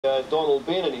Donald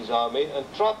Bain and his army, and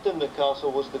trapped in the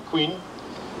castle was the Queen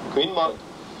Margaret.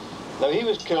 Now he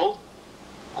was killed,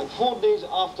 and 4 days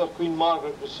after Queen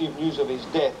Margaret received news of his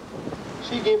death,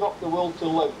 she gave up the will to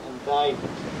live and died.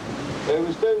 Now it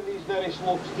was down these very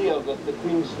slopes here that the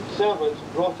Queen's servants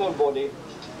brought her body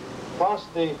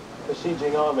past the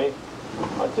besieging army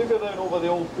and took her down over the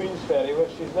old Queen's Ferry, where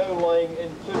she's now lying in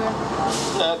tomb.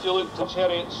 If you look to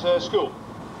Harriet's school.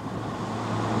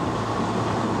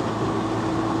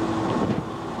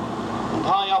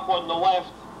 High up on the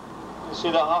left, you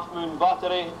see the Half Moon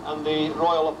Battery and the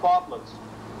Royal Apartments.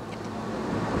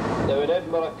 Now in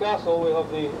Edinburgh Castle we have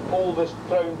the oldest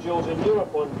crown jewels in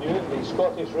Europe on view, the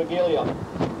Scottish regalia.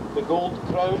 The gold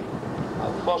crown,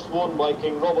 first worn by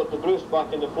King Robert the Bruce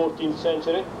back in the 14th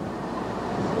century.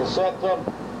 The sceptre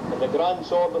and the Grand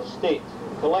Sword of State.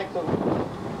 Collective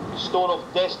Stone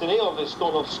of Destiny, or the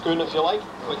Stone of Scone if you like,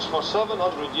 which for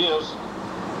 700 years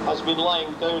has been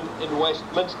lying down in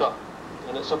Westminster.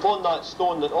 And it's upon that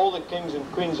stone that all the kings and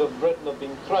queens of Britain have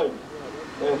been crowned.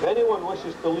 Now, if anyone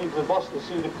wishes to leave the bus to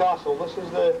see the castle, this is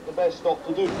the best stop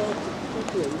to do.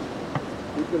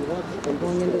 We're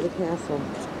going into the castle.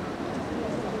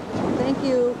 Thank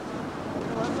you.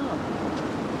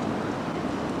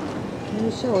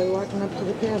 Here's Shelly walking up to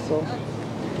the castle.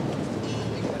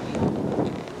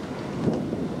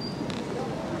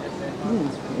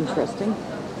 Interesting.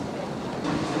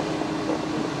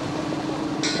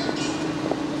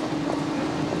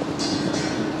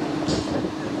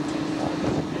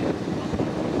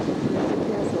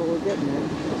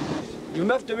 You'll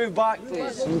have to move back,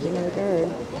 please. Changing our guard.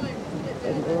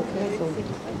 Edinburgh Castle.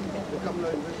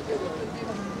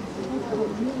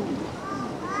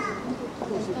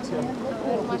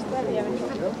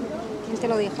 ¿Quién te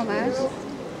lo dijo más?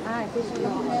 Ah, eso yo.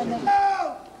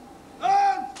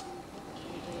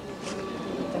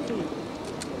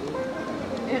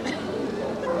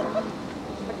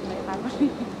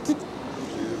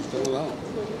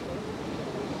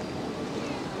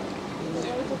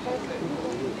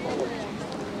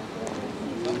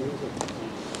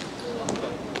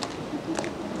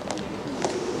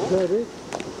 Is that it?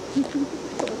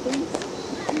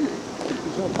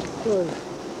 Good.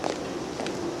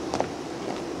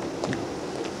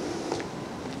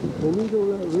 Can we go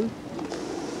that route?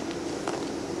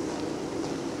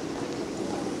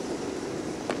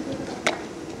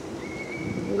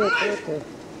 Look, look.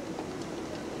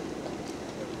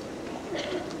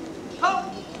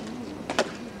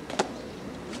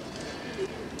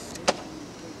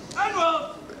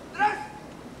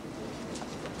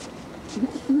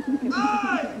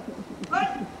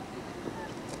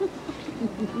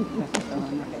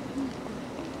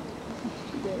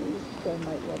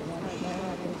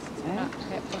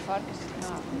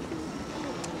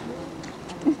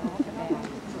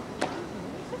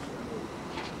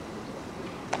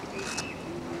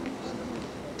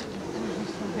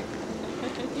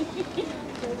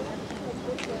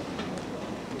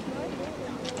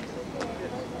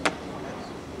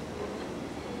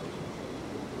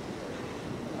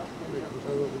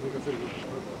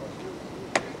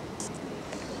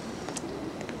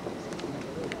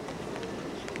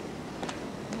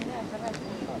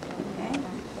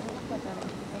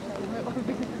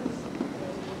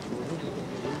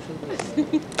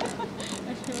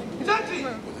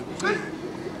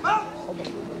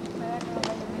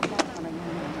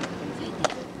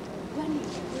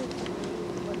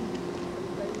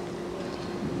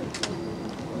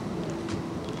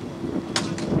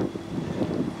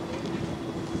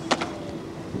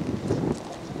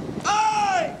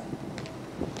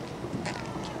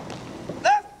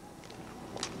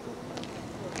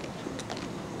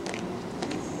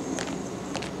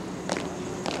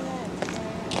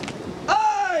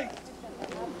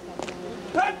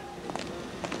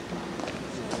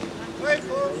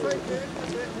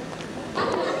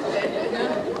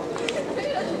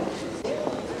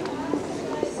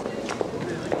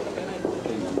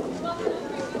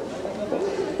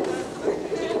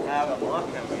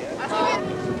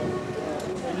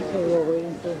 Okay, we're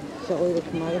waiting for Shelly to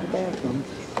come out of the bathroom.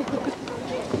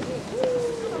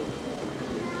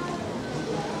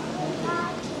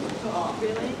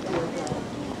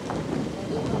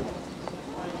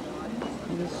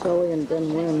 This is Shelly and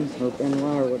Ben Wynn, or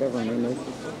Benoit, or whatever her name is.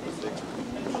 Para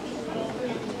que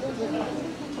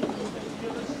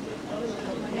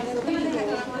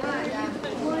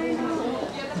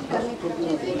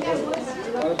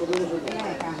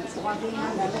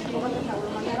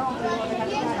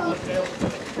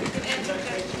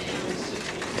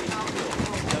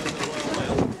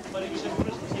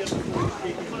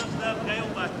se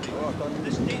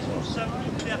This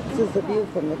is the view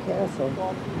from the castle.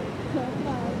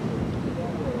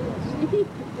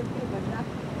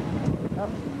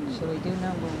 Should we do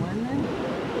number one then?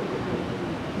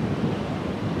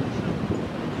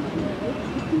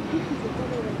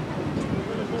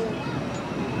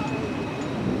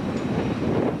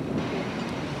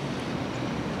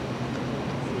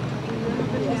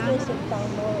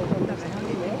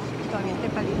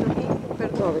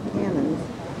 There's all the cannons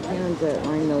that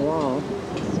line the wall.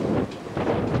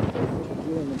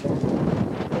 View in the back.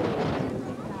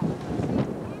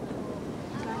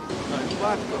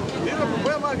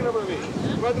 Põe a máquina pra mim.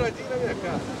 Quadradinho na minha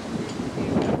cara.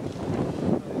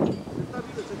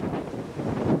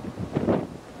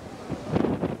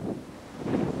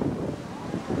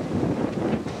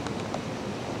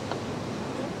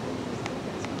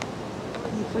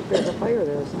 Looks like there's a fire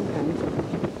there sometimes.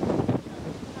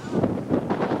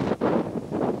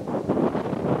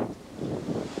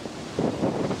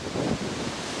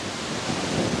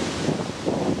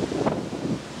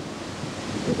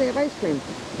 They have ice cream.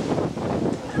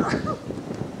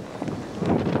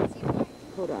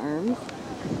 Coat of arms.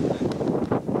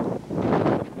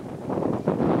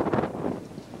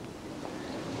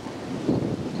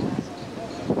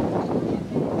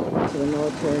 To the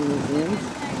military museums.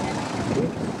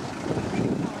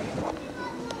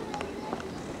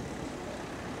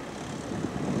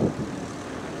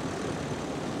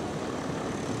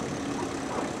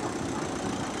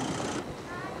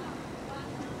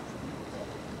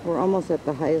 We're almost at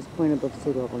the highest point above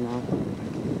sea level now.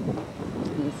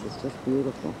 This is just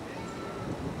beautiful.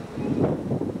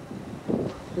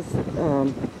 This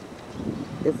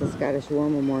is the Scottish War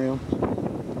Memorial.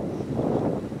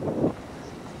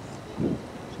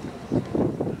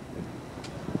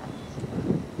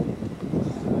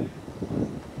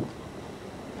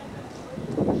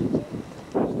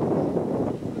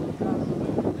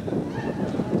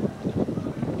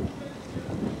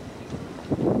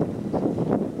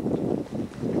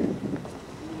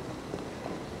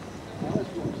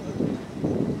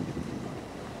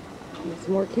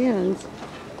 Some more cannons.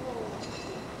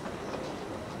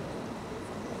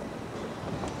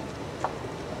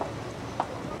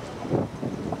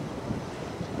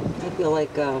 I feel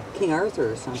like King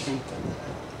Arthur or something.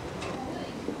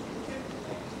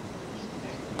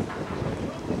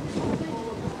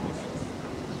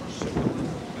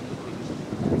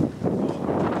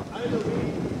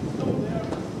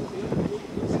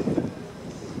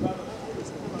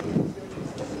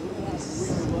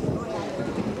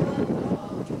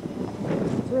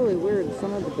 Really weird.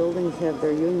 Some of the buildings have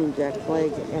their Union Jack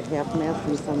flag at half-mast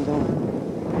and some don't.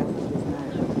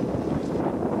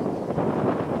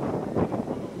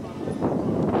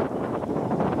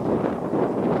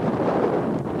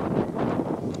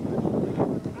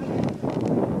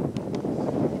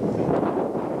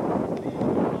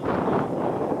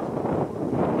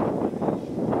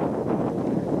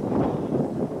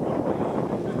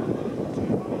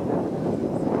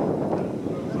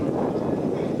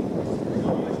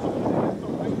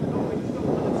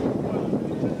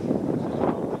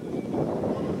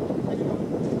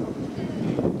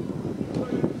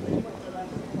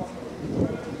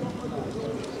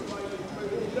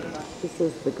 This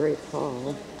is the Great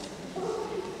Hall,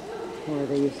 where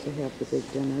they used to have the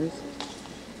big dinners.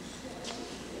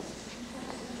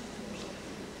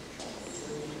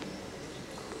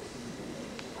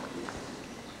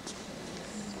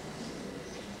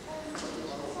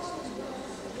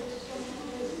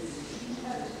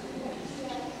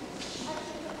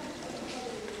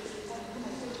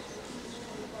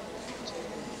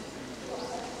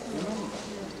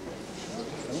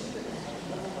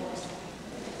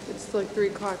 It's like 3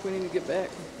 o'clock, we need to get back.